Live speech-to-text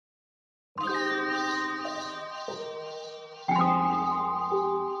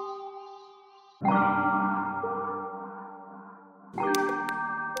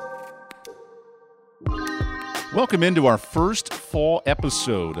Welcome into our first fall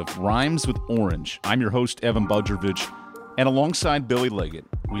episode of Rhymes with Orange. I'm your host, Evan Budrovich, and alongside Billy Leggett,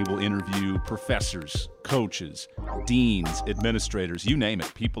 we will interview professors, coaches, deans, administrators, you name it,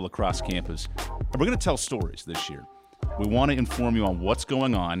 people across campus. And we're going to tell stories this year. We want to inform you on what's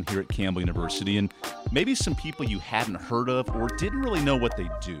going on here at Campbell University and maybe some people you hadn't heard of or didn't really know what they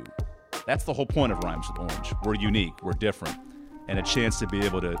do. That's the whole point of Rhymes with Orange. We're unique, we're different, and a chance to be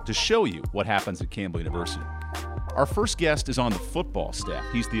able to show you what happens at Campbell University. Our first guest is on the football staff.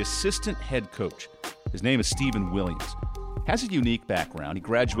 He's the assistant head coach. His name is Stephen Williams. Has a unique background. He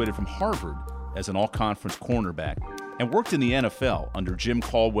graduated from Harvard as an all-conference cornerback and worked in the NFL under Jim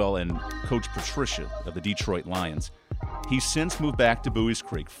Caldwell and Coach Patricia of the Detroit Lions. He's since moved back to Buies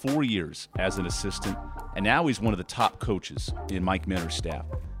Creek 4 years as an assistant, and now he's one of the top coaches in Mike Minter's staff.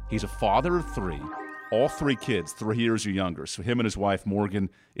 He's a father of three, all three kids, 3 years or younger. So him and his wife, Morgan,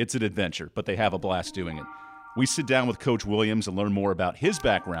 it's an adventure, but they have a blast doing it. We sit down with Coach Williams and learn more about his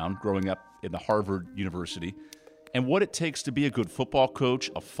background growing up in the Harvard University and what it takes to be a good football coach,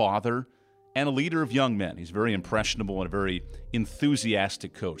 a father, and a leader of young men. He's very impressionable and a very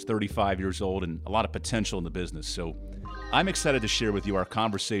enthusiastic coach, 35 years old, and a lot of potential in the business. So I'm excited to share with you our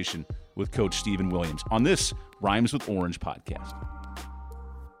conversation with Coach Stephen Williams on this Rhymes with Orange podcast.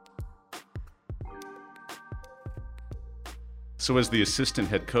 So as the assistant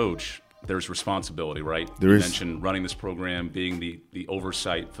head coach, there's responsibility, right? There is. You mentioned running this program, being the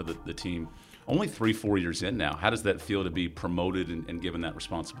oversight for the team. Only 3-4 years in now. How does that feel to be promoted and given that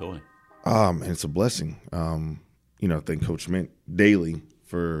responsibility? And it's a blessing. I thank Coach Mint daily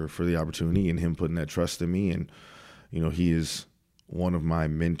for the opportunity and him putting that trust in me. And, he is one of my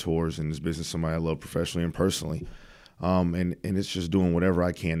mentors in this business, somebody I love professionally and personally. And it's just doing whatever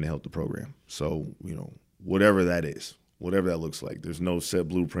I can to help the program. So, whatever that is. Whatever that looks like. There's no set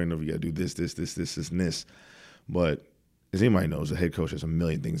blueprint of you got to do this, and this. But as anybody knows, a head coach has a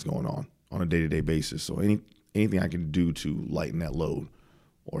million things going on a day-to-day basis. So anything I can do to lighten that load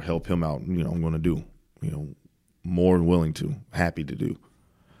or help him out, I'm going to do. More than willing to, happy to do.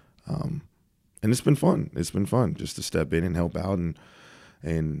 And it's been fun. It's been fun just to step in and help out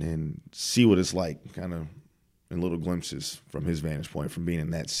and see what it's like, kind of in little glimpses from his vantage point, from being in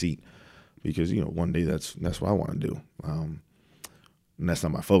that seat. Because, one day that's what I want to do. And that's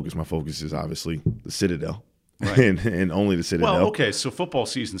not my focus. My focus is obviously the Citadel, right. and only the Citadel. Well, okay, so football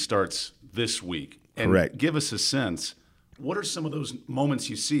season starts this week. And correct. Give us a sense, what are some of those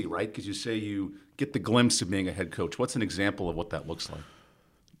moments you see, right? Because you say you get the glimpse of being a head coach. What's an example of what that looks like?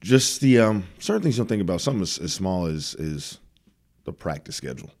 Just the certain things you don't think about. Something as small as the practice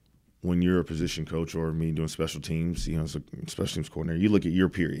schedule. When you're a position coach or me doing special teams, as a special teams coordinator, you look at your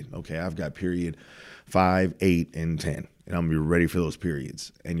period. Okay, I've got period 5, 8, and 10, and I'm going to be ready for those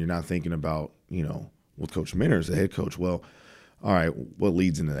periods. And you're not thinking about, with Coach Minter as the head coach, well, all right, what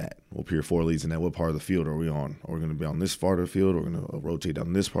leads into that? What period 4 leads in that? What part of the field are we on? Are we going to be on this part of the field? Are we going to rotate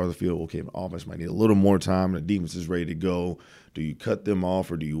down this part of the field? Okay, the offense might need a little more time. The defense is ready to go. Do you cut them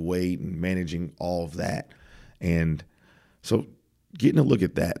off or do you wait? And managing all of that. And so getting a look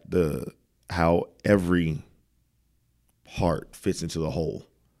at that, how every part fits into the whole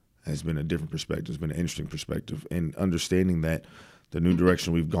has been a different perspective. It's been an interesting perspective. And understanding that the new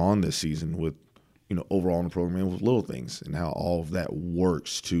direction we've gone this season with, overall in the program with little things and how all of that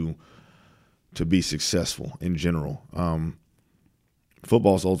works to be successful in general.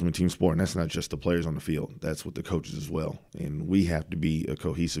 Football is the ultimate team sport, and that's not just the players on the field. That's with the coaches as well. And we have to be a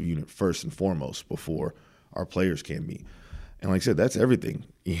cohesive unit first and foremost before our players can be. And like I said, that's everything,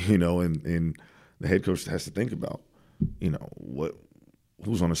 and the head coach has to think about,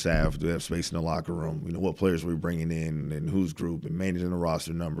 who's on the staff, do they have space in the locker room, what players are we bringing in and whose group, and managing the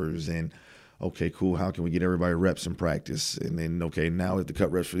roster numbers, and okay, cool, how can we get everybody reps in practice? And then, okay, now we have to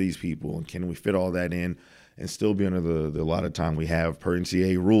cut reps for these people, and can we fit all that in and still be under the lot of time we have per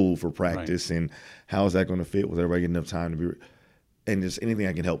NCAA rule for practice, right. And how is that going to fit with everybody getting enough time to be and just anything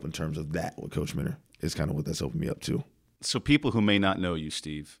I can help in terms of that with Coach Minter is kind of what that's opened me up to. So people who may not know you,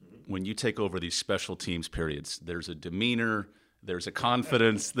 Steve, when you take over these special teams periods, there's a demeanor, there's a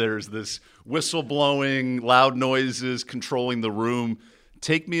confidence, there's this whistle blowing, loud noises, controlling the room.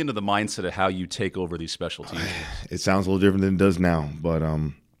 Take me into the mindset of how you take over these special teams. It sounds a little different than it does now, but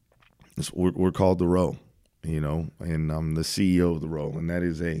we're called the Row, and I'm the CEO of the Row, and that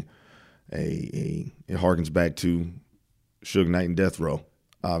is it harkens back to Suge Knight and Death Row.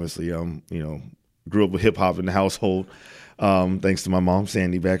 Obviously, grew up with hip-hop in the household, thanks to my mom,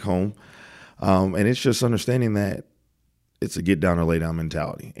 Sandy, back home. And it's just understanding that it's a get-down or lay-down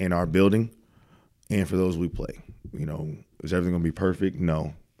mentality in our building and for those we play. Is everything going to be perfect?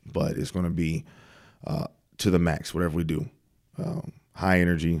 No. But it's going to be to the max, whatever we do. High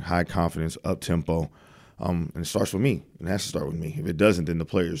energy, high confidence, up tempo. And it starts with me. It has to start with me. If it doesn't, then the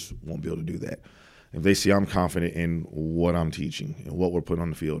players won't be able to do that. If they see I'm confident in what I'm teaching and what we're putting on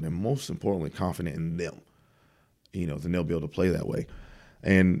the field, and most importantly, confident in them, then they'll be able to play that way.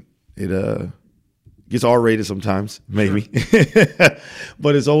 And it gets R-rated sometimes, maybe. Sure.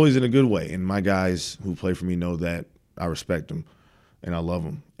 But it's always in a good way. And my guys who play for me know that I respect them and I love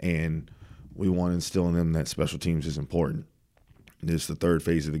them. And we want to instill in them that special teams is important. It's the third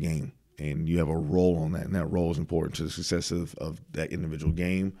phase of the game. And you have a role on that, and that role is important to the success of that individual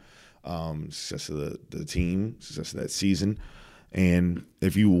game, success of the team, success of that season. And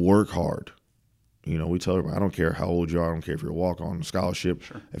if you work hard, we tell everybody, I don't care how old you are, I don't care if you're a walk-on, scholarship.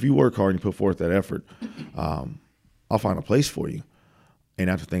 Sure. If you work hard and you put forth that effort, I'll find a place for you. And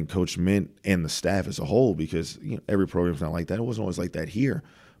I have to thank Coach Mint and the staff as a whole, because every program's not like that. It wasn't always like that here,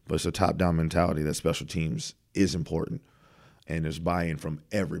 but it's a top-down mentality that special teams is important. And there's buy-in from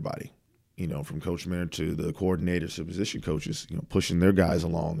everybody. From Coach Minter to the coordinators to position coaches, pushing their guys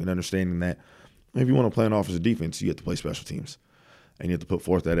along and understanding that if you want to play an offensive defense, you have to play special teams. And you have to put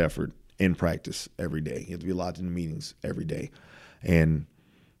forth that effort in practice every day. You have to be locked in the meetings every day. And,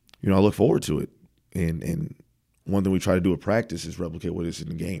 I look forward to it. And one thing we try to do at practice is replicate what is in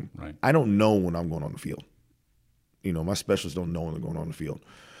the game. Right. I don't know when I'm going on the field. My specialists don't know when they're going on the field.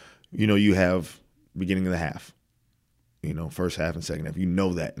 You have beginning of the half, first half and second half. You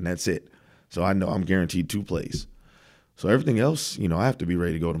know that, and that's it. So I know I'm guaranteed 2 plays. So everything else, I have to be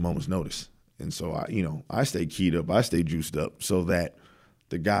ready to go at a moment's notice. And so I stay keyed up, I stay juiced up so that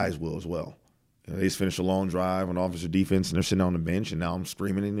the guys will as well. They just finished a long drive on offensive defense and they're sitting on the bench, and now I'm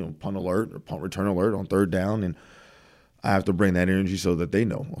screaming, punt alert or punt return alert on third down, and I have to bring that energy so that they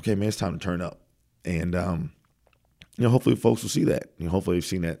know, okay, man, it's time to turn up. And hopefully folks will see that. Hopefully they've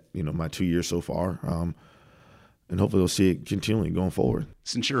seen that, my 2 years so far. And hopefully they'll see it continually going forward.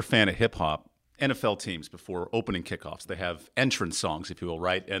 Since you're a fan of hip-hop, NFL teams, before opening kickoffs, they have entrance songs, if you will,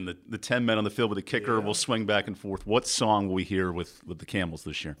 right? And the 10 men on the field with the kicker will swing back and forth. What song will we hear with the Camels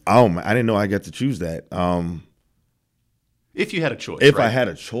this year? Oh, I didn't know I got to choose that. If you had a choice. If I had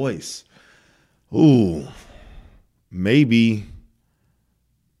a choice. Ooh, maybe.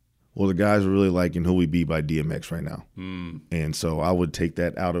 Well, the guys are really liking Who We Be by DMX right now. And so I would take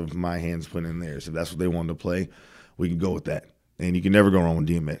that out of my hands, put it in theirs. If that's what they wanted to play, we can go with that. And you can never go wrong with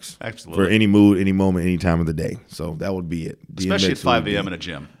DMX. Absolutely. For any mood, any moment, any time of the day. So that would be it. Especially DMX at 5 a.m. in a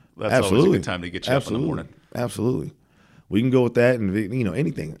gym. That's Absolutely. always a good time to get you up in the morning. Absolutely. We can go with that and,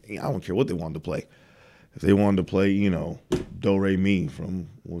 anything. I don't care what they wanted to play. If they wanted to play, Do Re Mi from,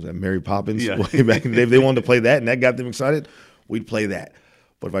 what was that, Mary Poppins? Yeah. Way back in the day. If they wanted to play that and that got them excited, we'd play that.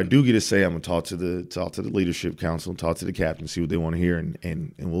 But if I do get to say, I'm going to talk to the leadership council, talk to the captain, see what they want to hear,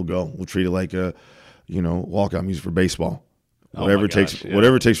 and we'll go. We'll treat it like walkout music for baseball. Whatever it takes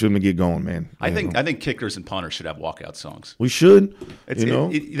for them to get going, man. I think kickers and punters should have walkout songs. We should. They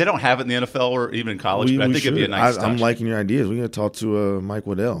don't have it in the NFL or even in college, but I think it'd be a nice touch. I'm liking your ideas. We're going to talk to Mike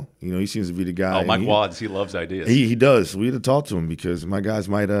Waddell. He seems to be the guy. Oh, Mike Wads, he loves ideas. He does. We had to talk to him because my guys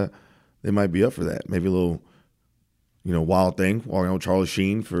might be up for that. Maybe a little, wild thing. Walking out with Charlie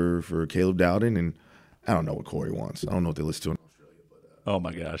Sheen for Caleb Dowden, and I don't know what Corey wants. I don't know what they listen to in Australia. But oh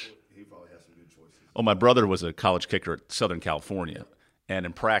my gosh. He probably has some good choices. Oh, my brother was a college kicker at Southern California, and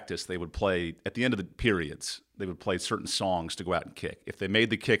in practice they would play at the end of the periods. They would play certain songs to go out and kick. If they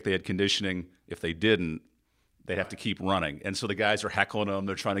made the kick, they had conditioning. If they didn't, they'd have to keep running. And so the guys are heckling them.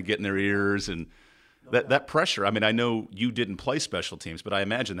 They're trying to get in their ears, and that pressure. I mean, I know you didn't play special teams, but I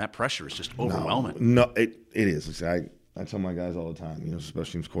imagine that pressure is just overwhelming. No, it is. I tell my guys all the time,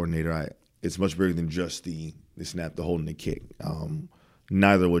 special teams coordinator, it's much bigger than just the snap, the holding the kick.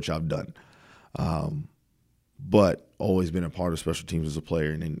 Neither of which I've done. But always been a part of special teams as a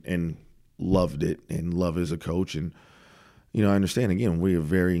player and loved it and love it as a coach. And, I understand, again, we have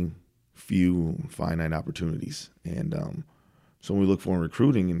very few finite opportunities. And so when we look for in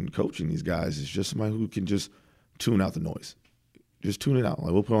recruiting and coaching these guys, it's just somebody who can just tune out the noise. Just tune it out.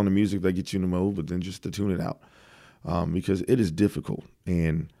 Like, we'll put on the music that gets you in the mode, but then just to tune it out. Because it is difficult.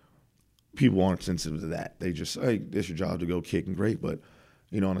 And people aren't sensitive to that. They just say, it's your job to go kick and great. But,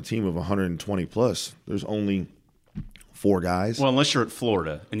 on a team of 120 plus, there's only 4 guys. Well, unless you're at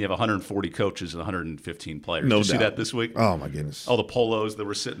Florida and you have 140 coaches and 115 players. No Did you doubt. see that this week? Oh, my goodness. All the polos that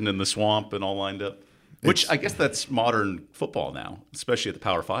were sitting in the swamp and all lined up. Which I guess that's modern football now, especially at the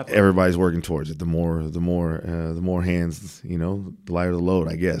Power 5 level. Everybody's working towards it. The more hands, the lighter the load,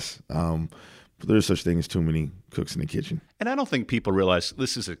 I guess. But there's such thing as too many cooks in the kitchen. And I don't think people realize,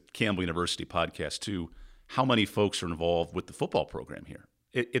 this is a Campbell University podcast too, how many folks are involved with the football program here.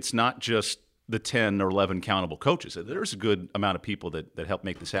 It's not just the 10 or 11 countable coaches. There's a good amount of people that help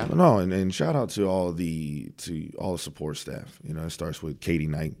make this happen. No, and shout out to all the support staff. It starts with Katie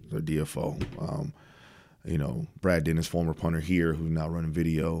Knight, their DFO. Brad Dennis, former punter here, who's now running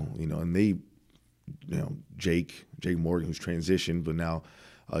video. And they, Jake Morgan, who's transitioned, but now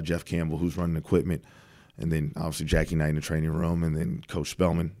Jeff Campbell, who's running equipment, and then obviously Jackie Knight in the training room, and then Coach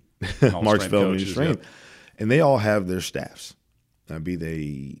Spellman, Mark Spellman, who's training. Yep. And they all have their staffs, be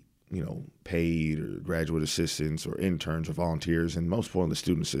they paid or graduate assistants or interns or volunteers, and most importantly,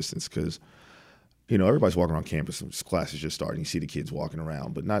 student assistants, because everybody's walking around campus and class is just starting. You see the kids walking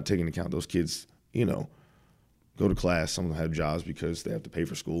around, but not taking into account those kids, go to class. Some of them have jobs because they have to pay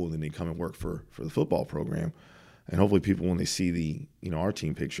for school, and then they come and work for the football program. And hopefully people, when they see our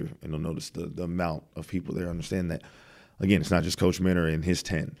team picture, and they'll notice the amount of people there, understand that, again, it's not just Coach Minter and his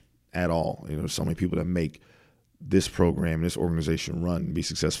 10 at all. There's so many people that make this program, this organization run and be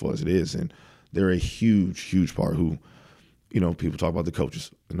successful as it is. And they're a huge, huge part who, people talk about the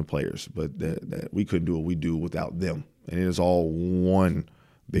coaches and the players, but that we couldn't do what we do without them. And it is all one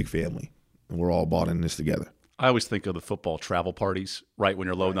big family, and we're all bought in this together. I always think of the football travel parties, right, when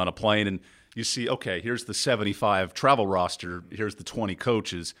you're loading on a plane and you see, okay, here's the 75 travel roster, here's the 20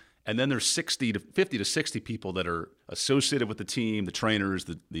 coaches, and then there's 50 to 60 people that are associated with the team, the trainers,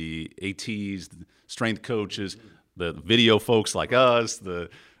 the ATs, the strength coaches, the video folks like us, the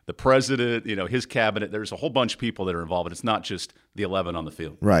president, his cabinet. There's a whole bunch of people that are involved, and it's not just the 11 on the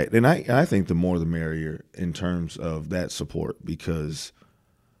field. Right, and I think the more the merrier in terms of that support, because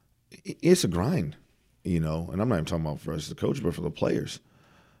it's a grind, and I'm not even talking about for us as the coach, but for the players.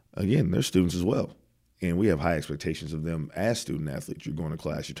 Again, they're students as well. And we have high expectations of them as student athletes. You're going to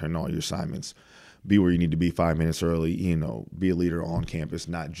class, you turn all your assignments, be where you need to be 5 minutes early, be a leader on campus,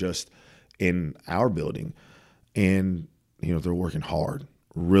 not just in our building. And, they're working hard,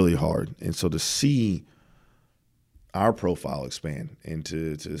 really hard. And so to see our profile expand and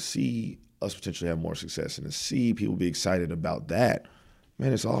to see us potentially have more success and to see people be excited about that,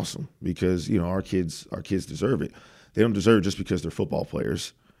 man, it's awesome because, our kids deserve it. They don't deserve it just because they're football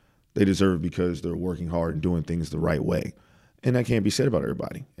players. They deserve it because they're working hard and doing things the right way. And that can't be said about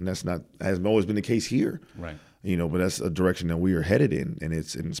everybody. And hasn't always been the case here. Right. But that's a direction that we are headed in, and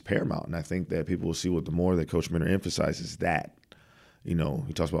it's paramount. And I think that people will see what the more that Coach Minter emphasizes that. He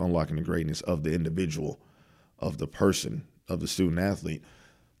talks about unlocking the greatness of the individual, of the person, of the student athlete,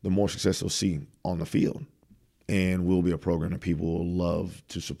 the more success they'll see on the field. And we'll be a program that people will love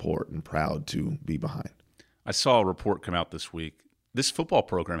to support and proud to be behind. I saw a report come out this week. This football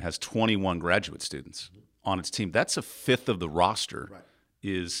program has 21 graduate students on its team. That's a fifth of the roster. Right.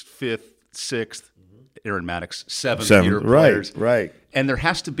 Is fifth, sixth, Aaron Maddox, seventh-year players. Right. And there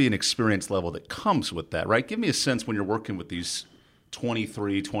has to be an experience level that comes with that, right? Give me a sense when you're working with these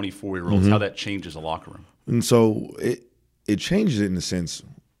 23, 24-year-olds, how that changes a locker room. And so it changes it in the sense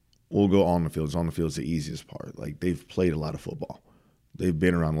we'll go on the field. On the field is the easiest part. Like, they've played a lot of football. They've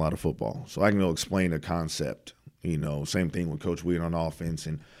been around a lot of football. So I can go explain a concept. Same thing with Coach Wheat on offense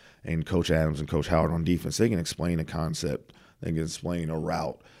and Coach Adams and Coach Howard on defense. They can explain a concept. They can explain a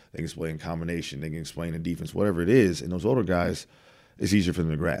route. They can explain a combination. They can explain a defense, whatever it is. And those older guys, it's easier for them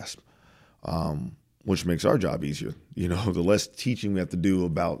to grasp, which makes our job easier. The less teaching we have to do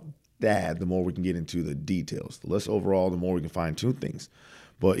about that, the more we can get into the details. The less overall, the more we can fine-tune things.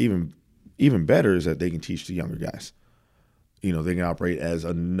 But even better is that they can teach the younger guys. They can operate as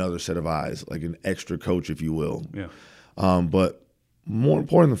another set of eyes, like an extra coach, if you will. Yeah. But more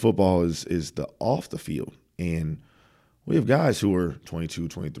important than football is the off the field. And we have guys who are 22,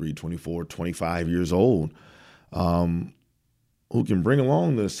 23, 24, 25 years old who can bring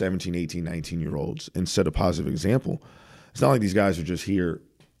along the 17, 18, 19-year-olds and set a positive example. It's not like these guys are just here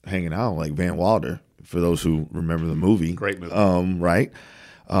hanging out like Van Wilder, for those who remember the movie. Great movie. Right?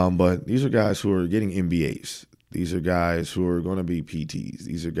 But these are guys who are getting MBAs. These are guys who are going to be PTs.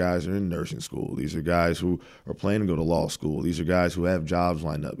 These are guys who are in nursing school. These are guys who are planning to go to law school. These are guys who have jobs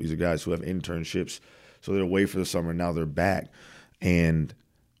lined up. These are guys who have internships. So they're away for the summer, and now they're back. And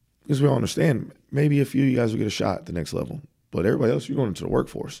because we all understand, maybe a few of you guys will get a shot at the next level. But everybody else, you're going into the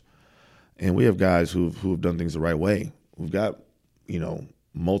workforce. And we have guys who have done things the right way. We've got,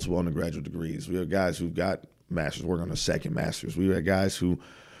 multiple undergraduate degrees. We have guys who've got masters, working on a second master's. We have guys who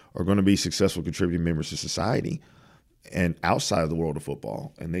are going to be successful contributing members to society and outside of the world of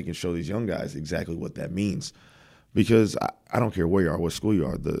football. And they can show these young guys exactly what that means. Because I don't care where you are, what school you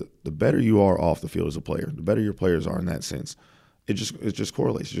are, the better you are off the field as a player, the better your players are in that sense. It just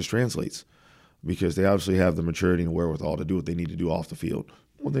correlates, it just translates. Because they obviously have the maturity and wherewithal to do what they need to do off the field.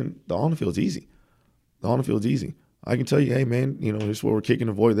 Well, then the on the field's easy. The on the field's easy. I can tell you, hey, man, here's where we're kicking,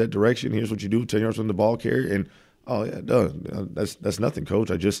 avoid that direction. Here's what you do 10 yards from the ball carrier. And, oh, yeah, that's nothing, coach.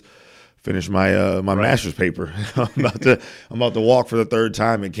 I just finished my master's paper. I'm about to walk for the third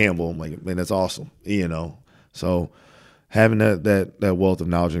time at Campbell. I'm like, man, that's awesome, So having that wealth of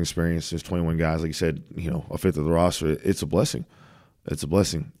knowledge and experience, there's 21 guys, like you said, a fifth of the roster, it's a blessing. It's a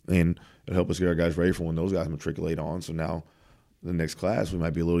blessing. And it'll help us get our guys ready for when those guys matriculate on. So now the next class, we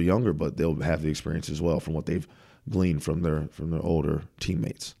might be a little younger, but they'll have the experience as well from what they've gleaned from their older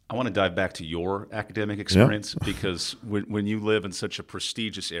teammates. I want to dive back to your academic experience because when you live in such a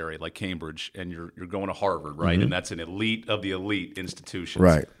prestigious area like Cambridge and you're going to Harvard, right, and that's an elite of the elite institutions,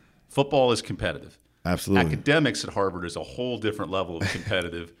 right? Football is competitive. Absolutely. Academics at Harvard is a whole different level of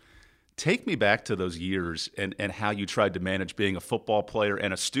competitive. Take me back to those years and how you tried to manage being a football player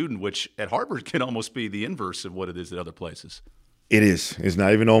and a student, which at Harvard can almost be the inverse of what it is at other places. It is. It's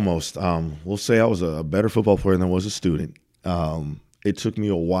not even almost. We'll say I was a better football player than I was a student. It took me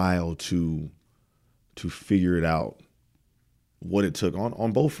a while to figure it out, what it took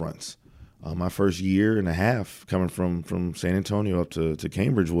on both fronts. My first year and a half coming from San Antonio up to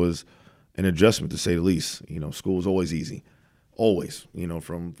Cambridge was an adjustment, to say the least. School was always easy, always.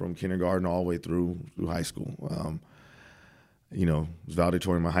 From kindergarten all the way through high school. It was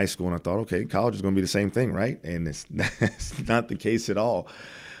valedictorian in my high school, and I thought, okay, college is going to be the same thing, right? And it's not the case at all.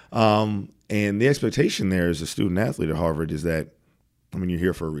 And the expectation there as a student athlete at Harvard is that, you're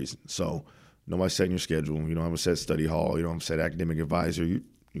here for a reason. So nobody's setting your schedule. You don't have a set study hall. You don't have a set academic advisor. You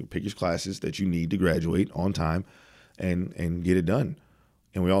pick your classes that you need to graduate on time and get it done.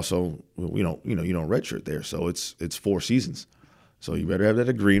 And we also, you don't redshirt there. So it's 4 seasons. So you better have that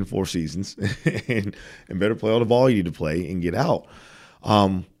degree in 4 seasons and better play all the ball you need to play and get out.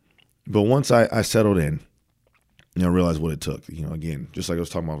 But once I settled in, I realized what it took. Again, just like I was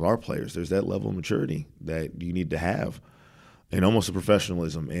talking about with our players, there's that level of maturity that you need to have and almost a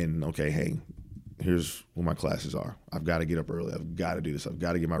professionalism in, okay, hey, here's what my classes are. I've got to get up early. I've got to do this. I've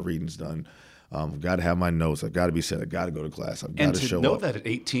got to get my readings done. I've got to have my notes. I've got to be set. I've got to go to class. I've got to show up. And to know that at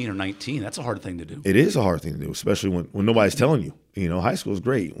 18 or 19, that's a hard thing to do. It is a hard thing to do, especially when nobody's telling you. High school is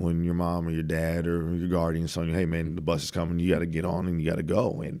great when your mom or your dad or your guardian's telling you, hey, man, the bus is coming. You got to get on and you got to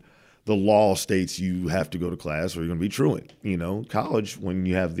go. And the law states you have to go to class or you're going to be truant. College, when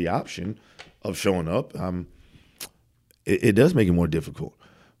you have the option of showing up, it does make it more difficult.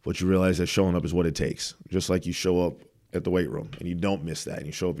 But you realize that showing up is what it takes. Just like you show up at the weight room, and you don't miss that. And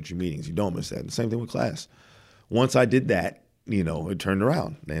you show up at your meetings, you don't miss that. And the same thing with class. Once I did that, it turned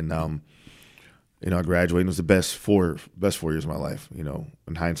around. And, I graduated. It was the best 4 years of my life.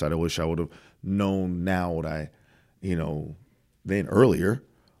 In hindsight, I wish I would have known now what I, then earlier.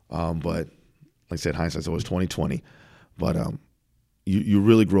 But like I said, hindsight's always 20/20. But you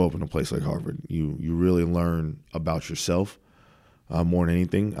really grow up in a place like Harvard. You really learn about yourself more than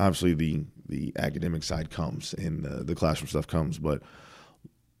anything. Obviously, the academic side comes and the classroom stuff comes, but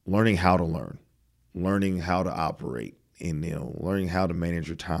learning how to learn, learning how to operate, and learning how to manage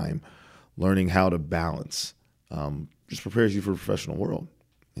your time, learning how to balance, just prepares you for the professional world.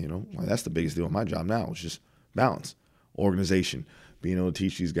 That's the biggest deal in my job now. It's just balance, organization, being able to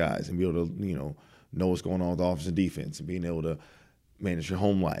teach these guys and be able to know what's going on with offense and defense, and being able to manage your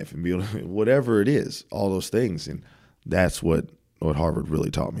home life and be able to whatever it is, all those things, and that's what Harvard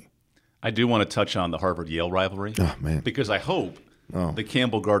really taught me. I do want to touch on the Harvard-Yale rivalry. Oh, man. Because I hope the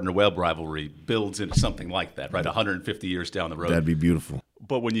Campbell-Gardner-Webb rivalry builds into something like that, right, 150 years down the road. That'd be beautiful.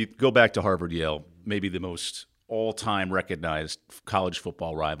 But when you go back to Harvard-Yale, maybe the most all-time recognized college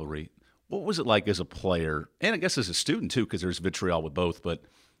football rivalry, what was it like as a player, and I guess as a student too, because there's vitriol with both, but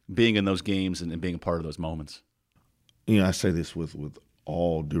being in those games and being a part of those moments? I say this with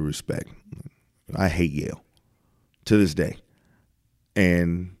all due respect. I hate Yale to this day.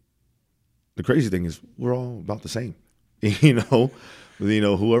 And the crazy thing is we're all about the same,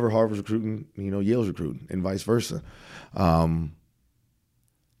 whoever Harvard's recruiting, Yale's recruiting and vice versa. And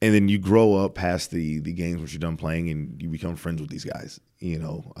then you grow up past the games which you're done playing and you become friends with these guys, and you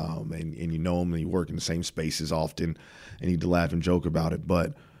know them and you work in the same spaces often and you need to laugh and joke about it.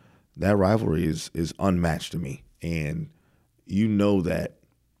 But that rivalry is unmatched to me. And that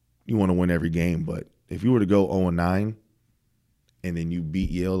you want to win every game. But if you were to go 0-9 and then you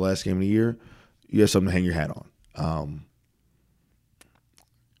beat Yale the last game of the year, you have something to hang your hat on.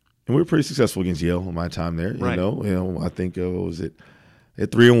 And we were pretty successful against Yale in my time there. Right. I think what was it?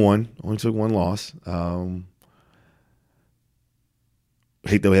 At 3-1, only took 1 loss.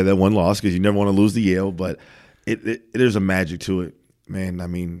 Hate that we had that 1 loss because you never want to lose to Yale, but there's a magic to it, man. I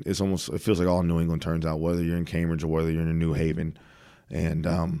mean, it feels like all New England turns out, whether you're in Cambridge or whether you're in New Haven, and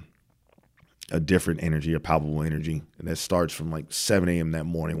a different energy, a palpable energy, and that starts from like 7 a.m. that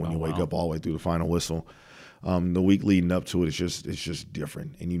morning when you wake up all the way through the final whistle. The week leading up to it, it's just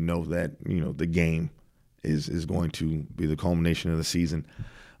different, and you know that the game is going to be the culmination of the season.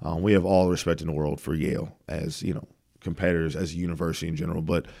 We have all the respect in the world for Yale as competitors, as a university in general,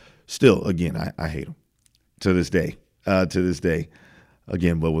 but still, again, I hate them to this day.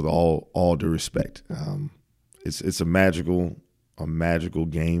 Again, but with all due respect, it's a magical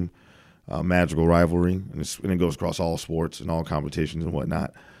game. Magical rivalry, and it goes across all sports and all competitions and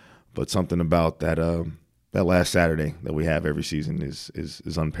whatnot. But something about that last Saturday that we have every season is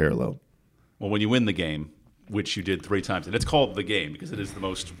unparalleled. Well, when you win the game, which you did 3 times, and it's called the game because it is the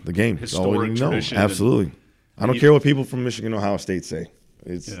most historic all you know. Tradition. Absolutely. I don't care what people from Michigan, Ohio State say.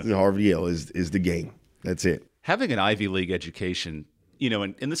 It's the Harvard Yale is the game. That's it. Having an Ivy League education,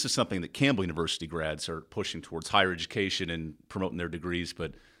 and this is something that Campbell University grads are pushing towards, higher education and promoting their degrees,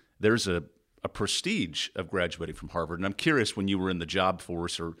 but there's a prestige of graduating from Harvard. And I'm curious, when you were in the job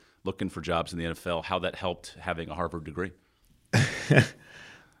force or looking for jobs in the NFL, how that helped having a Harvard degree.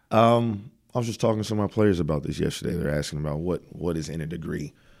 I was just talking to some of my players about this yesterday. They're asking about what is in a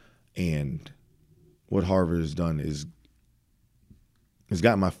degree. And what Harvard has done is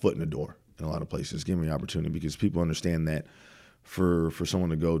gotten my foot in the door in a lot of places, given me an opportunity, because people understand that for someone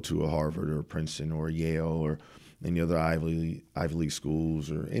to go to a Harvard or Princeton or Yale or any other Ivy League schools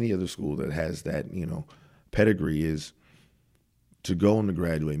or any other school that has that, pedigree, is to go and to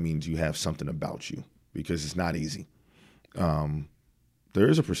graduate means you have something about you, because it's not easy. There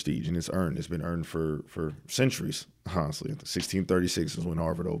is a prestige, and it's earned. It's been earned for centuries, honestly. 1636 is when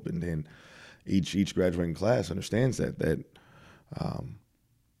Harvard opened, and each graduating class understands that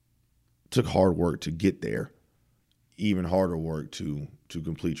took hard work to get there, even harder work to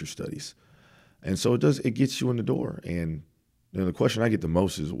complete your studies. And so it gets you in the door. And the question I get the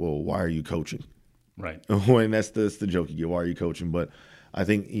most is, well, why are you coaching? Right. And that's the joke you get, why are you coaching? But I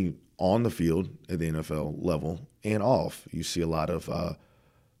think on the field at the NFL level and off, you see a lot of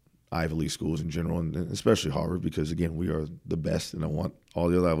Ivy League schools in general, and especially Harvard, because, again, we are the best, and I want all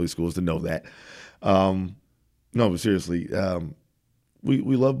the other Ivy League schools to know that. No, but seriously,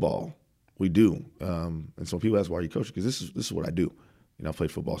 we love ball. We do. And so people ask, why are you coaching? Because this is what I do. I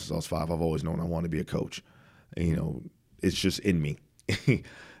played football since I was 5. I've always known I want to be a coach. And, it's just in me.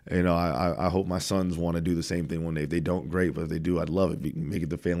 I hope my sons want to do the same thing one day. If they don't, great. But if they do, I'd love it. Make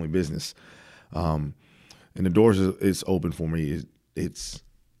it the family business. And the doors is open for me. It's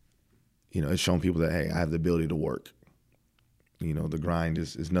shown people that, hey, I have the ability to work. The grind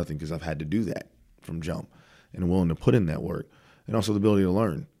is nothing, because I've had to do that from jump, and I'm willing to put in that work, and also the ability to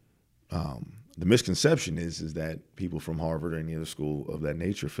learn. The misconception is that people from Harvard or any other school of that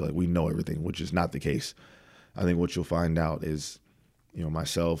nature feel like we know everything, which is not the case. I think what you'll find out is,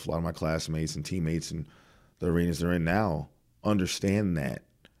 myself, a lot of my classmates and teammates in the arenas they're in now understand that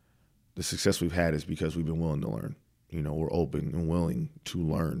the success we've had is because we've been willing to learn. We're open and willing to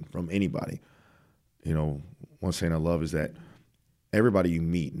learn from anybody. One saying I love is that everybody you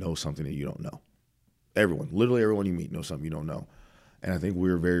meet knows something that you don't know. Literally everyone you meet knows something you don't know. And I think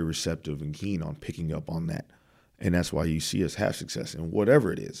we're very receptive and keen on picking up on that. And that's why you see us have success in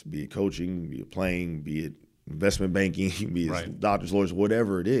whatever it is, be it coaching, be it playing, be it investment banking, be it right. doctors, lawyers,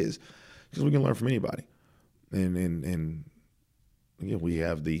 whatever it is, because we can learn from anybody. And again, we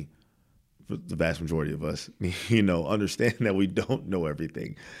have the vast majority of us, understand that we don't know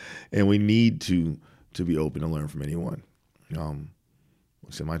everything, and we need to be open to learn from anyone.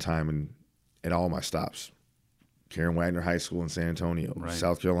 So my time at all my stops, Karen Wagner High School in San Antonio, right.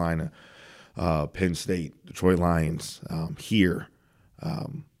 South Carolina, Penn State, Detroit Lions, here,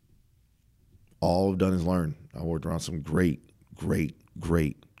 all I've done is learn. I worked around some great,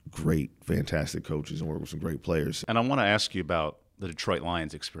 fantastic coaches and worked with some great players. And I want to ask you about the Detroit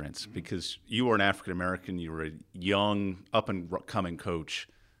Lions experience, because you were an African-American, you were a young, up-and-coming coach.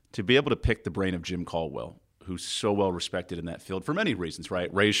 To be able to pick the brain of Jim Caldwell, who's so well respected in that field for many reasons,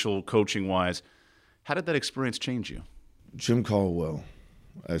 right? Racial, coaching-wise. How did that experience change you? Jim Caldwell,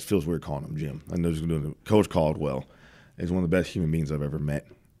 it feels weird calling him Jim. I know Coach Caldwell is one of the best human beings I've ever met.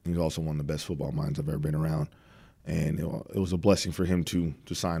 He's also one of the best football minds I've ever been around. And it was a blessing for him to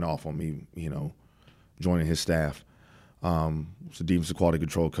sign off on me, joining his staff. Was a defensive quality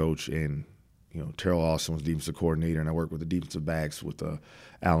control coach, and Terrell Austin was defensive coordinator, and I worked with the defensive backs with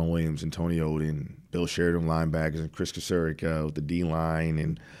Alan Williams and Tony Oden, Bill Sheridan linebackers, and Chris Kasurika with the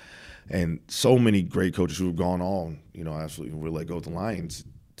D-line, and so many great coaches who have gone on, absolutely really let go of the Lions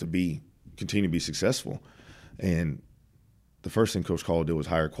to continue to be successful. And the first thing Coach Caldwell did was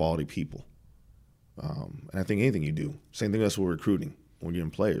hire quality people. And I think anything you do, same thing with us with recruiting. when you're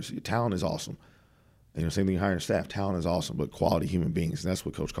in players. Your talent is awesome. Same thing hiring staff. Talent is awesome, but quality human beings. And that's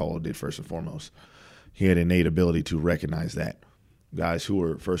what Coach Caldwell did first and foremost. He had innate ability to recognize that. Guys who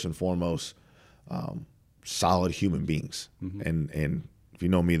were first and foremost solid human beings. And if you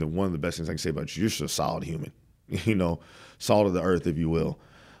know me, one of the best things I can say about you, you're just a solid human. Salt of the earth, if you will.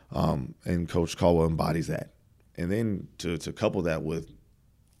 And Coach Caldwell embodies that. And then to couple that with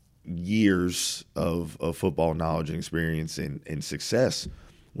years of football knowledge and experience and success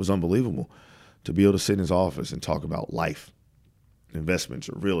was unbelievable. To be able to sit in his office and talk about life, investments,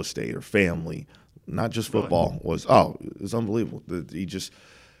 or real estate, or family, not just football, it's unbelievable.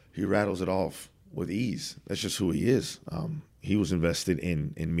 He rattles it off with ease. That's just who he is. He was invested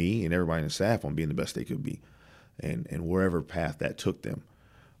in me and everybody in the staff on being the best they could be, and wherever path that took them.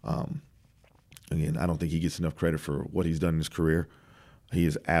 Again, I don't think he gets enough credit for what he's done in his career. He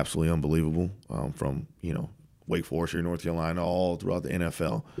is absolutely unbelievable, from Wake Forest or North Carolina all throughout the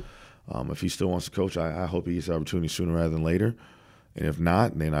NFL. If he still wants to coach, I hope he gets the opportunity sooner rather than later. And if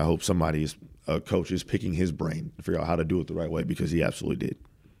not, then I hope a coach is picking his brain to figure out how to do it the right way, because he absolutely did.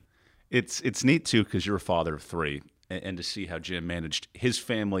 It's neat, too, because you're a father of three, and to see how Jim managed his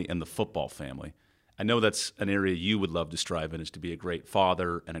family and the football family. I know that's an area you would love to strive in, is to be a great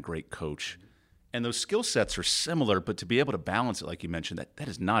father and a great coach. And those skill sets are similar, but to be able to balance it, like you mentioned, that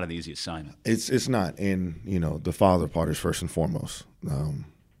is not an easy assignment. It's not. And, the father part is first and foremost.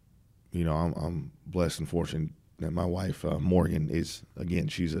 I'm blessed and fortunate that my wife, Morgan,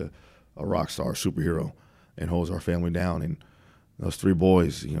 she's a rock star, superhero, and holds our family down. And those three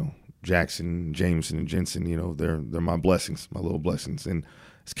boys, Jackson, Jameson, and Jensen, they're my blessings, my little blessings. And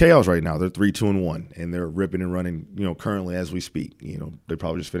it's chaos right now. They're 3, 2, and 1, and they're ripping and running, currently as we speak. They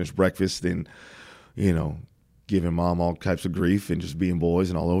probably just finished breakfast and, giving mom all types of grief and just being boys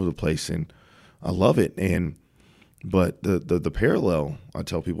and all over the place. And I love it. But the parallel I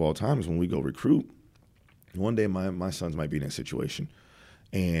tell people all the time is when we go recruit, one day my sons might be in that situation,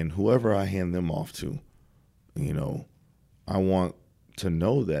 and whoever I hand them off to, I want to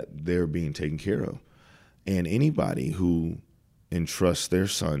know that they're being taken care of. And anybody who entrusts their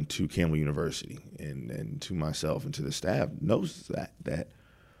son to Campbell University and to myself and to the staff knows that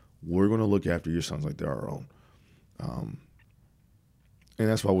we're going to look after your sons like they're our own. And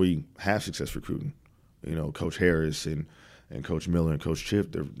that's why we have success recruiting. Coach Harris and Coach Miller and Coach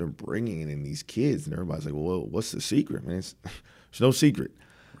Chip, they're bringing in these kids, and everybody's like, well, what's the secret, man? There's no secret.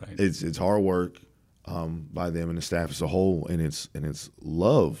 Right. It's hard work by them and the staff as a whole, and it's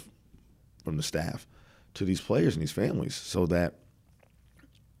love from the staff to these players and these families, so that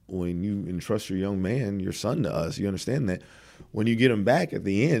when you entrust your young man, your son, to us, you understand that when you get him back at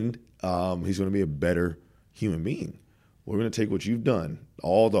the end, he's going to be a better human being. We're going to take what you've done,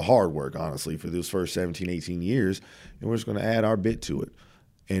 all the hard work, honestly, for those first 17, 18 years, and we're just going to add our bit to it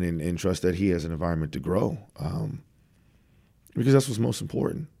and trust that he has an environment to grow, because that's what's most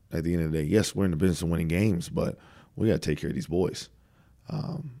important at the end of the day. Yes, we're in the business of winning games, but we got to take care of these boys.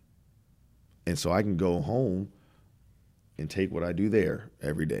 And so I can go home and take what I do there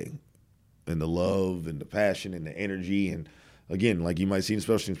every day, and the love and the passion and the energy. And, again, like you might see in the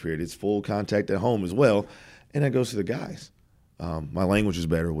special teams period, it's full contact at home as well. And that goes to the guys. My language is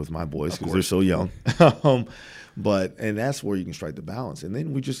better with my boys because they're so young. And that's where you can strike the balance. And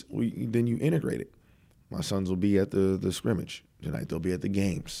then then you integrate it. My sons will be at the scrimmage tonight. They'll be at the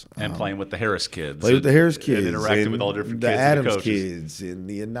games. And playing with the Harris kids. Play with the Harris kids. And interacting with all different kids. The Adams kids and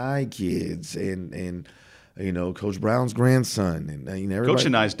the Anai kids and Coach Brown's grandson. And everybody. Coach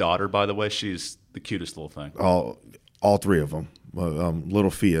Anai's daughter, by the way, she's the cutest little thing. All three of them.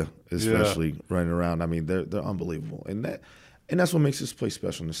 Little Fia, especially running around. I mean, they're unbelievable, and that's what makes this place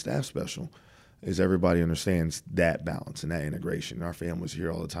special and the staff special, is everybody understands that balance and that integration. Our family's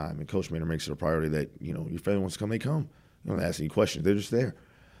here all the time, and Coach Maynard makes it a priority that your family wants to come, they come. You don't ask any questions; they're just there.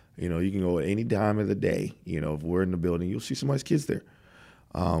 You can go at any time of the day. If we're in the building, you'll see somebody's kids there,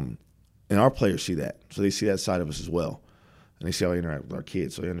 and our players see that, so they see that side of us as well, and they see how we interact with our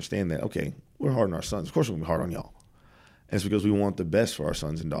kids, so they understand that. Okay, we're hard on our sons. Of course, we're gonna be hard on y'all. And it's because we want the best for our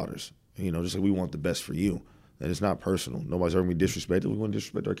sons and daughters, just like we want the best for you. That it's not personal. Nobody's ever going to be disrespected. We want to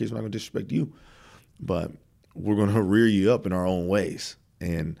disrespect our kids. We're not going to disrespect you. But we're going to rear you up in our own ways.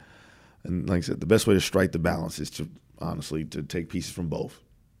 And like I said, the best way to strike the balance is to, honestly, to take pieces from both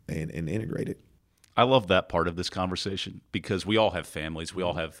and integrate it. I love that part of this conversation because we all have families. We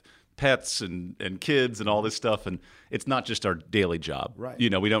all have pets and kids and all this stuff. And it's not just our daily job. Right.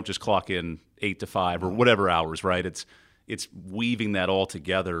 We don't just clock in 8 to 5 or whatever hours, right? It's weaving that all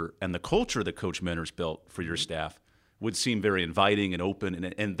together, and the culture that Coach Minter's built for your staff would seem very inviting and open,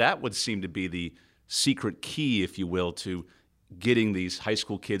 and that would seem to be the secret key, if you will, to getting these high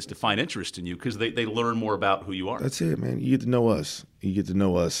school kids to find interest in you because they learn more about who you are. That's it, man. You get to know us. You get to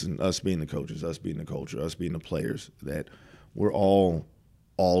know us, and us being the coaches, us being the culture, us being the players, that we're all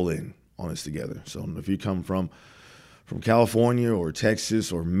in on this together. So if you come from California or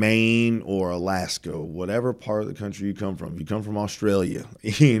Texas or Maine or Alaska, whatever part of the country you come from, if you come from Australia,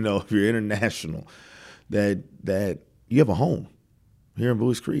 if you're international, that you have a home here in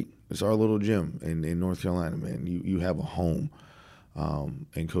Buies Creek. It's our little gym in North Carolina, man. You have a home.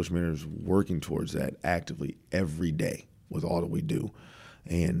 And Coach Minter is working towards that actively every day with all that we do.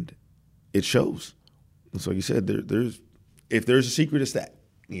 And it shows. And so like you said, if there's a secret, it's that,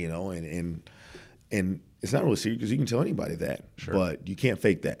 and it's not really a secret because you can tell anybody that, sure. But you can't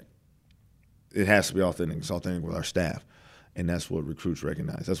fake that. It has to be authentic. It's authentic with our staff. And that's what recruits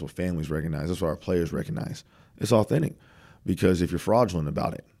recognize. That's what families recognize. That's what our players recognize. It's authentic because if you're fraudulent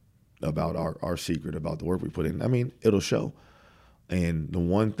about it, about our secret, about the work we put in, it'll show. And the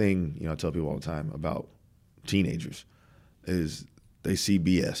one thing, I tell people all the time about teenagers is they see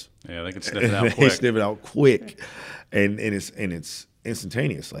BS. Yeah, they can sniff it out quick. They sniff it out quick. And it's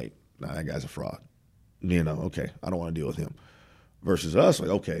instantaneous. Like, nah, that guy's a fraud. Okay, I don't want to deal with him. Versus us, like,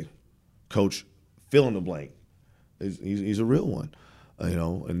 okay, coach, fill in the blank. He's a real one.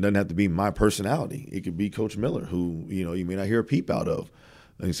 And it doesn't have to be my personality. It could be Coach Miller, who, you may not hear a peep out of,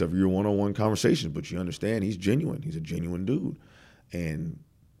 except for your one-on-one conversations, but you understand he's genuine. He's a genuine dude. And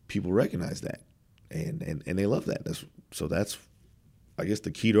people recognize that. And they love that. That's, I guess, the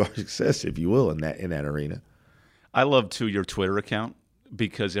key to our success, if you will, in that arena. I love, too, your Twitter account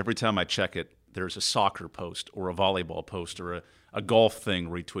because every time I check it, there's a soccer post or a volleyball post or a golf thing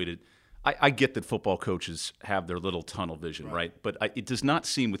retweeted. I get that football coaches have their little tunnel vision, right? But it does not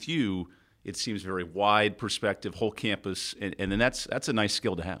seem with you. It seems very wide perspective, whole campus, and then that's a nice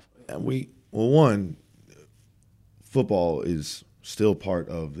skill to have. And football is still part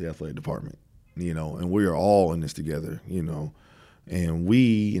of the athletic department, and we are all in this together, and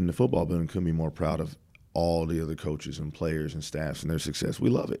we in the football building couldn't be more proud of all the other coaches and players and staffs and their success. We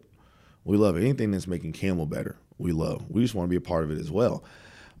love it. We love it. Anything that's making Camel better, we love. We just want to be a part of it as well.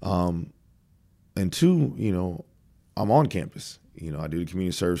 And two, I'm on campus. I do the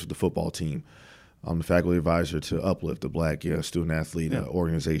community service with the football team. I'm the faculty advisor to Uplift, the Black Student Athlete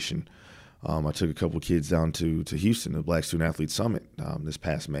organization. I took a couple of kids down to Houston, the Black Student Athlete Summit, this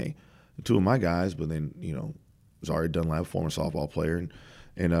past May. And two of my guys, but then, was already Dunlap, former softball player,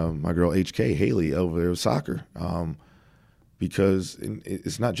 and my girl HK, Haley, over there with soccer. Because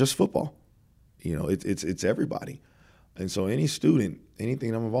it's not just football. It's everybody. And so any student,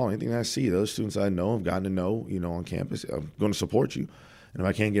 anything I'm involved in, anything I see, those students I know, have gotten to know, on campus, I'm going to support you. And if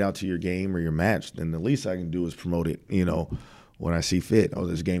I can't get out to your game or your match, then the least I can do is promote it, when I see fit. Oh,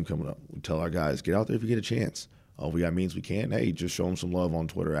 there's a game coming up. We tell our guys, get out there if you get a chance. Oh, if we got means we can, hey, just show them some love on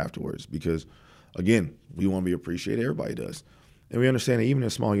Twitter afterwards. Because, again, we want to be appreciated. Everybody does. And we understand that even in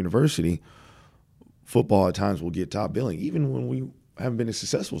a small university, football at times will get top billing, even when we haven't been as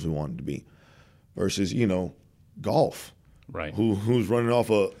successful as we wanted to be. Versus, golf. Right. Who's running off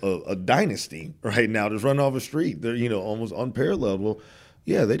a dynasty right now, just running off a street. They're, almost unparalleled. Well,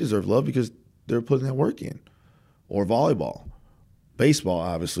 yeah, they deserve love because they're putting that work in. Or volleyball. Baseball,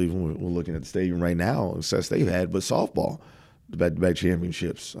 obviously, we're looking at the stadium right now, the success they've had, but softball, the back-to-back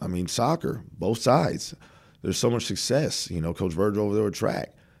championships. Soccer, both sides. There's so much success. Coach Virgil over there with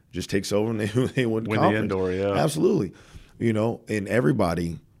track just takes over and they win the indoor, yeah. Absolutely. And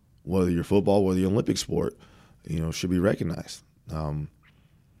everybody, whether you're football, whether you're Olympic sport, should be recognized.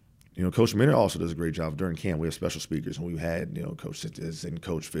 Coach Minter also does a great job during camp. We have special speakers, and we've had, Coach Sintes and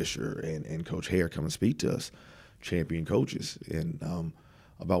Coach Fisher and Coach Hare come and speak to us, champion coaches, and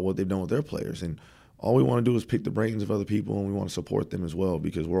about what they've done with their players. And all we want to do is pick the brains of other people, and we want to support them as well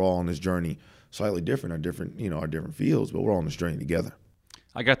because we're all on this journey, slightly different, our different fields, but we're all on this journey together.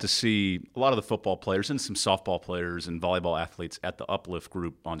 I got to see a lot of the football players and some softball players and volleyball athletes at the Uplift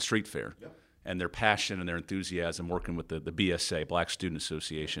group on Street Fair. Yeah. And their passion and their enthusiasm working with the BSA, Black Student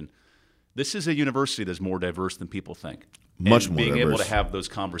Association. This is a university that's more diverse than people think. Much and more being diverse. Able to have those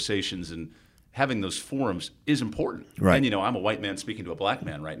conversations and having those forums is important. Right. And, I'm a white man speaking to a black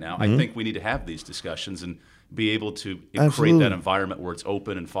man right now. Mm-hmm. I think we need to have these discussions and be able to create that environment where it's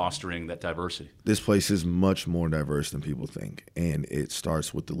open and fostering that diversity. This place is much more diverse than people think, and it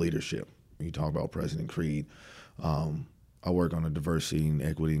starts with the leadership. When you talk about President Creed, I work on a diversity and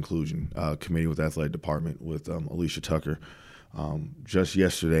equity inclusion committee with the athletic department with Alicia Tucker. Just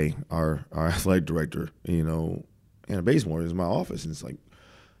yesterday, our athletic director, Anna Bazemore, is in my office, and it's like,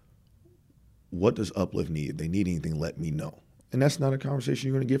 what does Uplift need? If they need anything, let me know. And that's not a conversation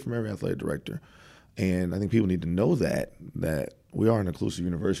you're going to get from every athletic director. And I think people need to know that we are an inclusive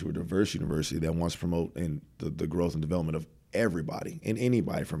university, we're a diverse university that wants to promote the growth and development of everybody and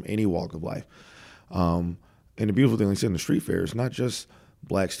anybody from any walk of life. And the beautiful thing, like I said, in the street fair, it's not just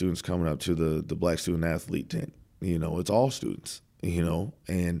black students coming up to the black student athlete tent. It's all students,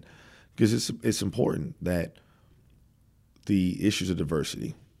 and because it's important that the issues of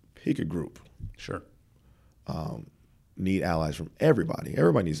diversity, pick a group. Sure. Need allies from everybody.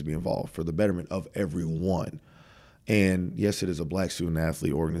 Everybody needs to be involved for the betterment of everyone. And yes, it is a black student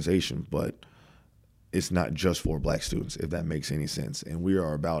athlete organization, but it's not just for black students, if that makes any sense. And we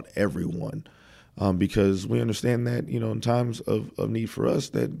are about everyone because we understand that, in times of need for us,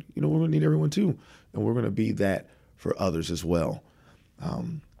 that, we're going to need everyone too. And we're going to be that for others as well.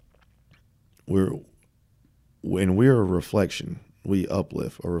 We're a reflection. We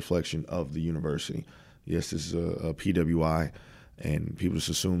uplift a reflection of the university. Yes, this is a PWI, and people just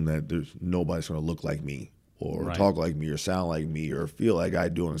assume that there's nobody's going to look like me or talk like me or sound like me or feel like I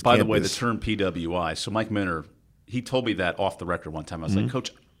do on this By campus. the way, the term PWI, so Mike Minter, he told me that off the record one time. I was like,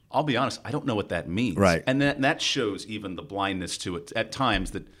 Coach, I'll be honest, I don't know what that means. Right. And that shows even the blindness to it at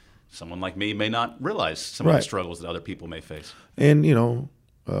times that someone like me may not realize some of the struggles that other people may face. And, PWI,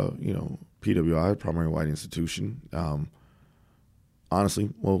 primary white institution,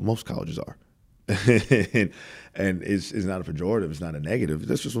 honestly, well, most colleges are. and it's not a pejorative, it's not a negative.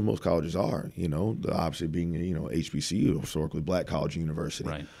 That's just what most colleges are, the opposite being, HBCU, historically black college and university.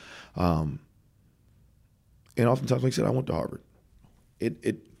 Right. And oftentimes, like I said, I went to Harvard.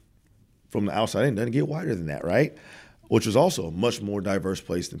 It from the outside in doesn't get wider than that, right? Which is also a much more diverse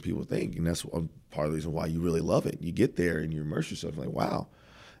place than people think. And that's part of the reason why you really love it. You get there and you immerse yourself like, wow.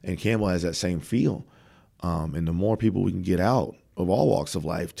 And Campbell has that same feel. And the more people we can get out of all walks of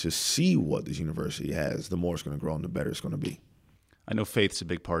life to see what this university has, the more it's going to grow and the better it's going to be. I know faith's a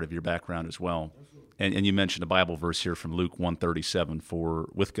big part of your background as well. And you mentioned a Bible verse here from Luke 1:37, for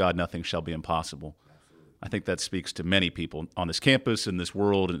with God nothing shall be impossible. I think that speaks to many people on this campus, in this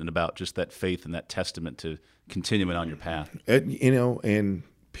world, and about just that faith and that testament to continuing on your path. And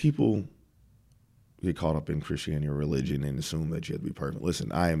people get caught up in Christianity or religion and assume that you have to be perfect.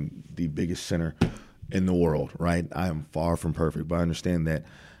 Listen, I am the biggest sinner in the world, right? I am far from perfect, but I understand that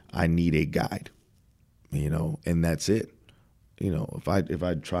I need a guide, and that's it. If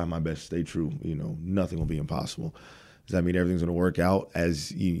I try my best to stay true, nothing will be impossible. Does that mean everything's going to work out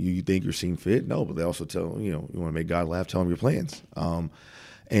as you think you're seeing fit? No, but they also tell, you want to make God laugh, tell him your plans.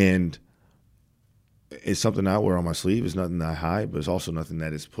 And it's something I wear on my sleeve. It's nothing that I hide, but it's also nothing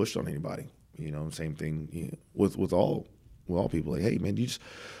that is pushed on anybody. Same thing with all people. Like, hey, man,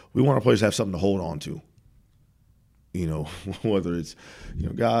 we want our players to have something to hold on to. Whether it's,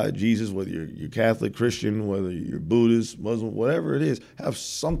 God, Jesus, whether you're Catholic, Christian, whether you're Buddhist, Muslim, whatever it is, have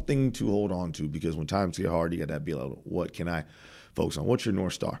something to hold on to, because when times get hard, you got to be like, what can I focus on? What's your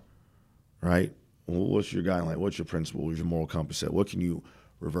North Star, right? What's your guideline? What's your principle? What's your moral compass set? What can you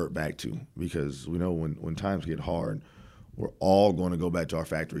revert back to? Because we know when times get hard, we're all going to go back to our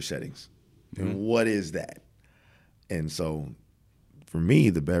factory settings. Mm-hmm. And what is that? And so for me,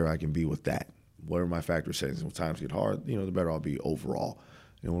 the better I can be with that. Whatever my factor settings, when times get hard, the better I'll be overall.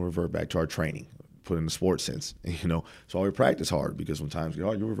 We'll revert back to our training, put in the sports sense. So we practice hard, because when times get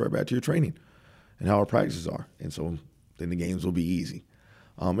hard, you revert back to your training and how our practices are. And so then the games will be easy.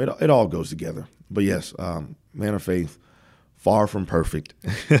 It all goes together. But yes, man of faith, far from perfect.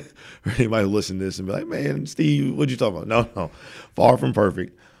 Anybody listen to this and be like, man, Steve, what'd you talk about? No, far from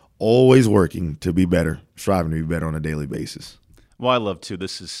perfect. Always working to be better, striving to be better on a daily basis. Well, I love too.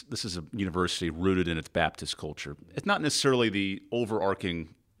 This is a university rooted in its Baptist culture. It's not necessarily the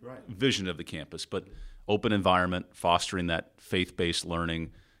overarching vision of the campus, but open environment, fostering that faith-based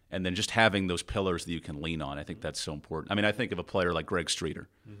learning, and then just having those pillars that you can lean on. I think that's so important. I mean, I think of a player like Greg Streeter,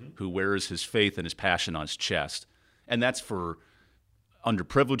 who wears his faith and his passion on his chest, and that's for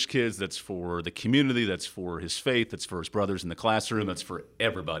underprivileged kids, that's for the community, that's for his faith, that's for his brothers in the classroom, that's for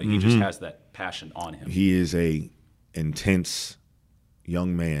everybody. He just has that passion on him. He is a intense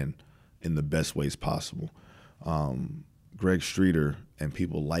young man in the best ways possible. Greg Streeter and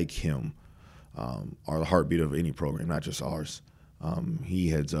people like him are the heartbeat of any program, not just ours. He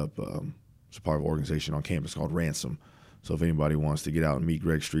heads up it's a part of an organization on campus called Ransom. So if anybody wants to get out and meet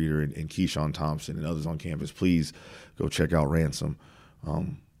Greg Streeter and Keyshawn Thompson and others on campus, please go check out Ransom.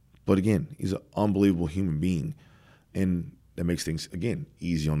 But again, he's an unbelievable human being, and that makes things, again,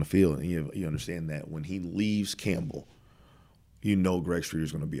 easy on the field. And you understand that when he leaves Campbell, Greg Streeter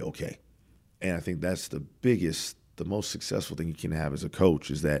is going to be okay. And I think that's the most successful thing you can have as a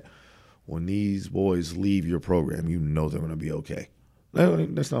coach, is that when these boys leave your program, they're going to be okay. No,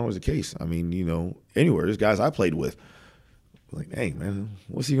 that's not always the case. I mean, anywhere. There's guys I played with. Like, hey, man,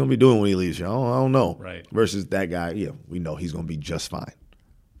 what's he going to be doing when he leaves you? I don't know. Right. Versus that guy, we know he's going to be just fine.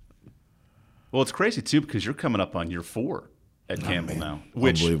 Well, it's crazy, too, because you're coming up on year 4 at Campbell now,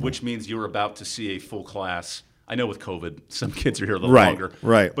 which means you're about to see a full class. I know with COVID, some kids are here a little longer.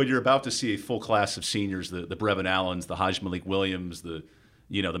 Right. But you're about to see a full class of seniors, the Brevin Allens, the Haj Malik Williams, the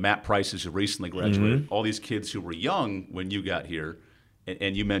Matt Prices who recently graduated, all these kids who were young when you got here,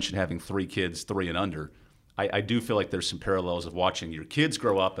 and you mentioned having 3 kids, 3 and under. I do feel like there's some parallels of watching your kids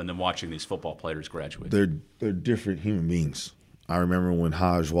grow up and then watching these football players graduate. They're different human beings. I remember when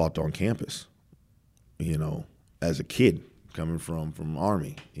Haj walked on campus, as a kid coming from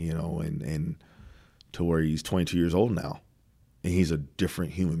Army, and to where he's 22 years old now. And he's a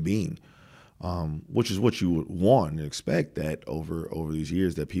different human being, which is what you would want and expect that over these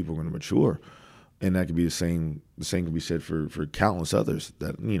years that people are going to mature. And that could be the same can be said for countless others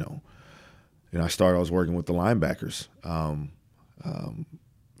that, I was working with the linebackers, and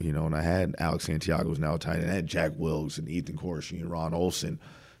I had Alex Santiago, who's now tight end. I had Jack Wilkes and Ethan Corshi and Ron Olsen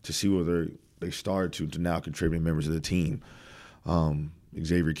to see whether they started to now contributing members of the team.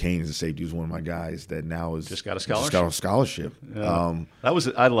 Xavier Kane is a safety, who's one of my guys that now is just got a scholarship. Yeah.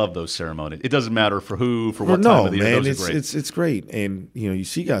 I love those ceremonies. It doesn't matter for what time of the year. Those are great. It's great, and you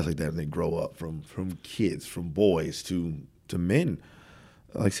see guys like that and they grow up from kids, from boys to men.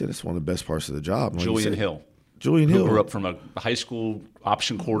 Like I said, it's one of the best parts of the job. Like Julian Hill. Who grew up from a high school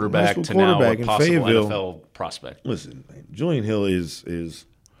option quarterback to now a possible NFL prospect. Listen, man, Julian Hill is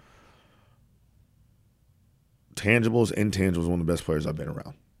tangibles, intangibles, one of the best players I've been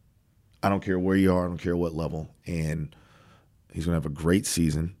around. I don't care where you are, I don't care what level, and he's going to have a great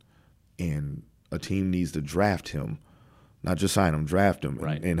season, and a team needs to draft him, not just sign him, draft him,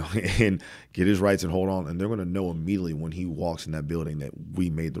 right. and get his rights and hold on, and they're going to know immediately when he walks in that building that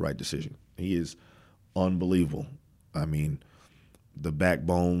we made the right decision. He is unbelievable. I mean, the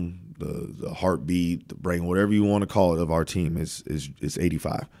backbone, the heartbeat, the brain, whatever you want to call it, of our team is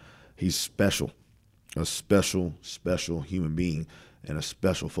 85. He's special. A special human being and a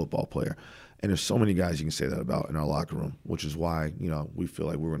special football player. And there's so many guys you can say that about in our locker room, which is why, we feel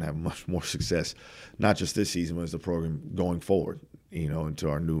like we're going to have much more success, not just this season, but as the program going forward, into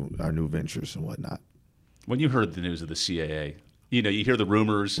our new ventures and whatnot. When you heard the news of the CAA, you hear the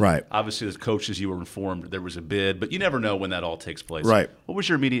rumors. Right. Obviously, as coaches, you were informed there was a bid, but you never know when that all takes place. Right. What was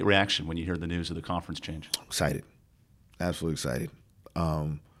your immediate reaction when you heard the news of the conference change? Excited. Absolutely excited.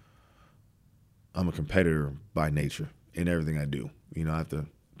 I'm a competitor by nature in everything I do. I have to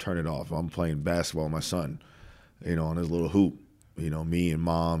turn it off. I'm playing basketball with my son, on his little hoop. Me and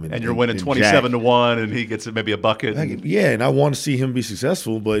mom and you're winning 27-1, and he gets maybe a bucket. And I want to see him be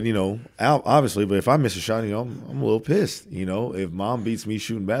successful, but obviously. But if I miss a shot, I'm a little pissed. If mom beats me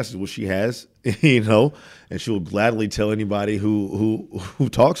shooting baskets, which she has, and she'll gladly tell anybody who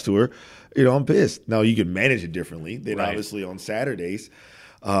talks to her, I'm pissed. Now you can manage it differently than obviously on Saturdays,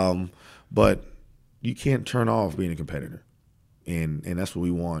 but you can't turn off being a competitor, and that's what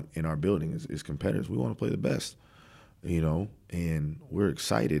we want in our building is competitors. We want to play the best, and we're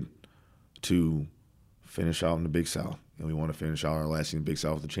excited to finish out in the Big South, and we want to finish out our last season in the Big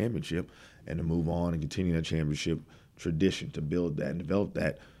South with the championship, and to move on and continue that championship tradition, to build that and develop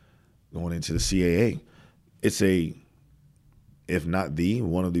that going into the CAA. It's if not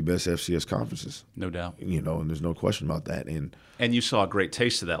one of the best FCS conferences. No doubt. And there's no question about that. And you saw a great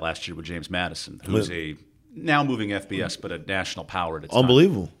taste of that last year with James Madison, who's a now moving FBS, but a national power at its time.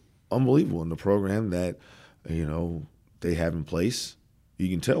 Unbelievable. In the program that, they have in place, you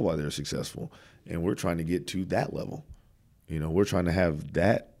can tell why they're successful. And we're trying to get to that level. We're trying to have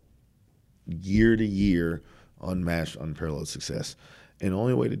that year-to-year unmatched, unparalleled success. And the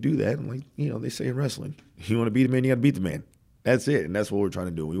only way to do that, they say in wrestling, you want to beat a man, you got to beat the man. That's it, and that's what we're trying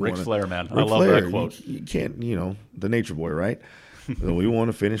to do. Ric Flair, man. I love that quote. You can't, the nature boy, right? So we want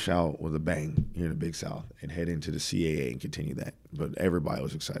to finish out with a bang here in the Big South and head into the CAA and continue that. But everybody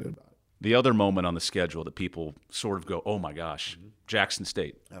was excited about it. The other moment on the schedule that people sort of go, oh, my gosh, Jackson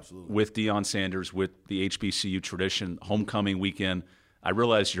State. Absolutely. With Deion Sanders, with the HBCU tradition, homecoming weekend. I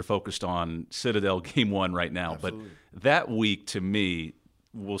realize you're focused on Citadel Game 1 right now. Absolutely. But that week, to me,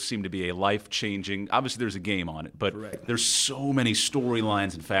 will seem to be a life-changing. Obviously, there's a game on it, but Correct. There's so many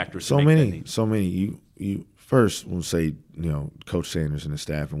storylines and factors. So many. You first will say, Coach Sanders and the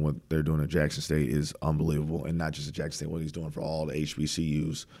staff and what they're doing at Jackson State is unbelievable, and not just at Jackson State, what he's doing for all the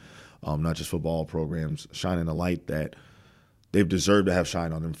HBCUs, not just football programs, shining a light that they've deserved to have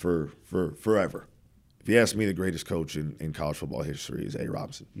shine on them for forever. If you ask me, the greatest coach in college football history is A.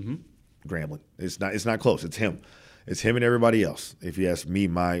 Robinson. Mm-hmm. Grambling. It's not close. It's him. It's him and everybody else, if you ask me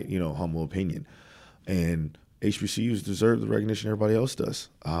my, humble opinion. And HBCUs deserve the recognition everybody else does.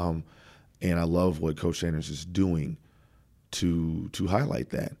 And I love what Coach Sanders is doing to highlight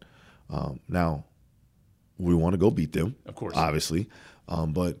that. Now, we want to go beat them, of course, obviously.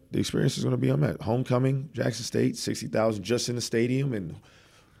 But the experience is going to be unmet. Homecoming, Jackson State, 60,000 just in the stadium and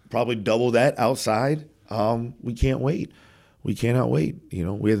probably double that outside. We can't wait. We cannot wait.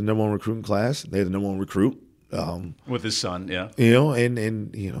 We had the number one recruiting class. They had the number one recruit. With his son, yeah.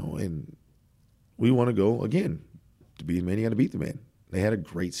 And we want to go again. To beat the man, you got to beat the man. They had a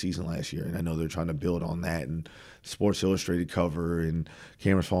great season last year, and I know they're trying to build on that and Sports Illustrated cover and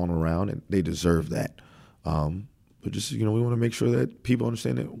cameras following around, and they deserve that. But just, we want to make sure that people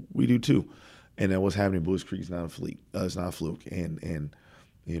understand that we do too, and that what's happening in Buies Creek is not a fluke. It's not a fluke, and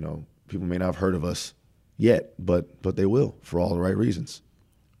people may not have heard of us yet, but they will for all the right reasons.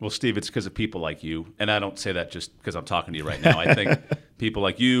 Well, Steve, it's because of people like you, and I don't say that just because I'm talking to you right now. I think people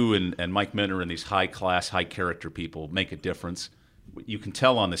like you and Mike Minter and these high-class, high-character people make a difference. You can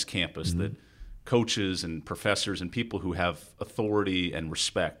tell on this campus that coaches and professors and people who have authority and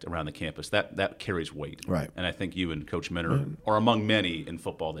respect around the campus, that carries weight. Right. And I think you and Coach Minter are among many in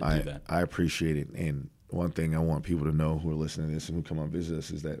football that do that. I appreciate it. And one thing I want people to know who are listening to this and who come on visit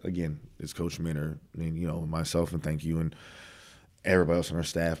us is that, again, it's Coach Minter and, myself, and thank you, and everybody else on our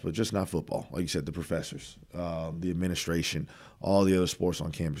staff, but just not football. Like you said, the professors, the administration, all the other sports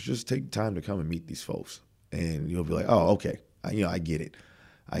on campus. Just take time to come and meet these folks. And you'll be like, oh, okay. I get it.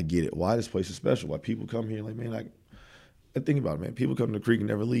 I get it. Why this place is special. Why people come here like, man, I think about it, man. People come to the creek and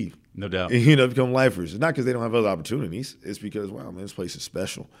never leave. No doubt. Become lifers. It's not because they don't have other opportunities. It's because, wow, man, this place is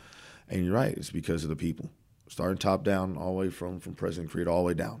special. And you're right. It's because of the people. Starting top down all the way from President Creed all the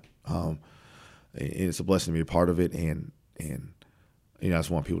way down. And it's a blessing to be a part of it. And I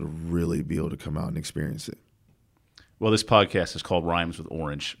just want people to really be able to come out and experience it. Well, this podcast is called Rhymes with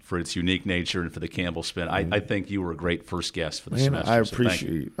Orange for its unique nature and for the Campbell spin. I think you were a great first guest for the semester. I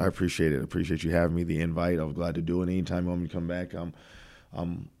appreciate it. I appreciate you having me, the invite. I'm glad to do it. Anytime you want me to come back,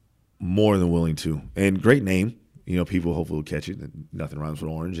 I'm more than willing to. And great name. People hopefully will catch it. Nothing rhymes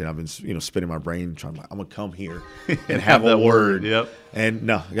with orange. And I've been, spinning my brain trying to, I'm going to come here and have that a word. Yep. And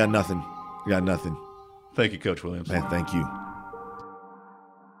no, I got nothing. Thank you, Coach Williams. Man, thank you.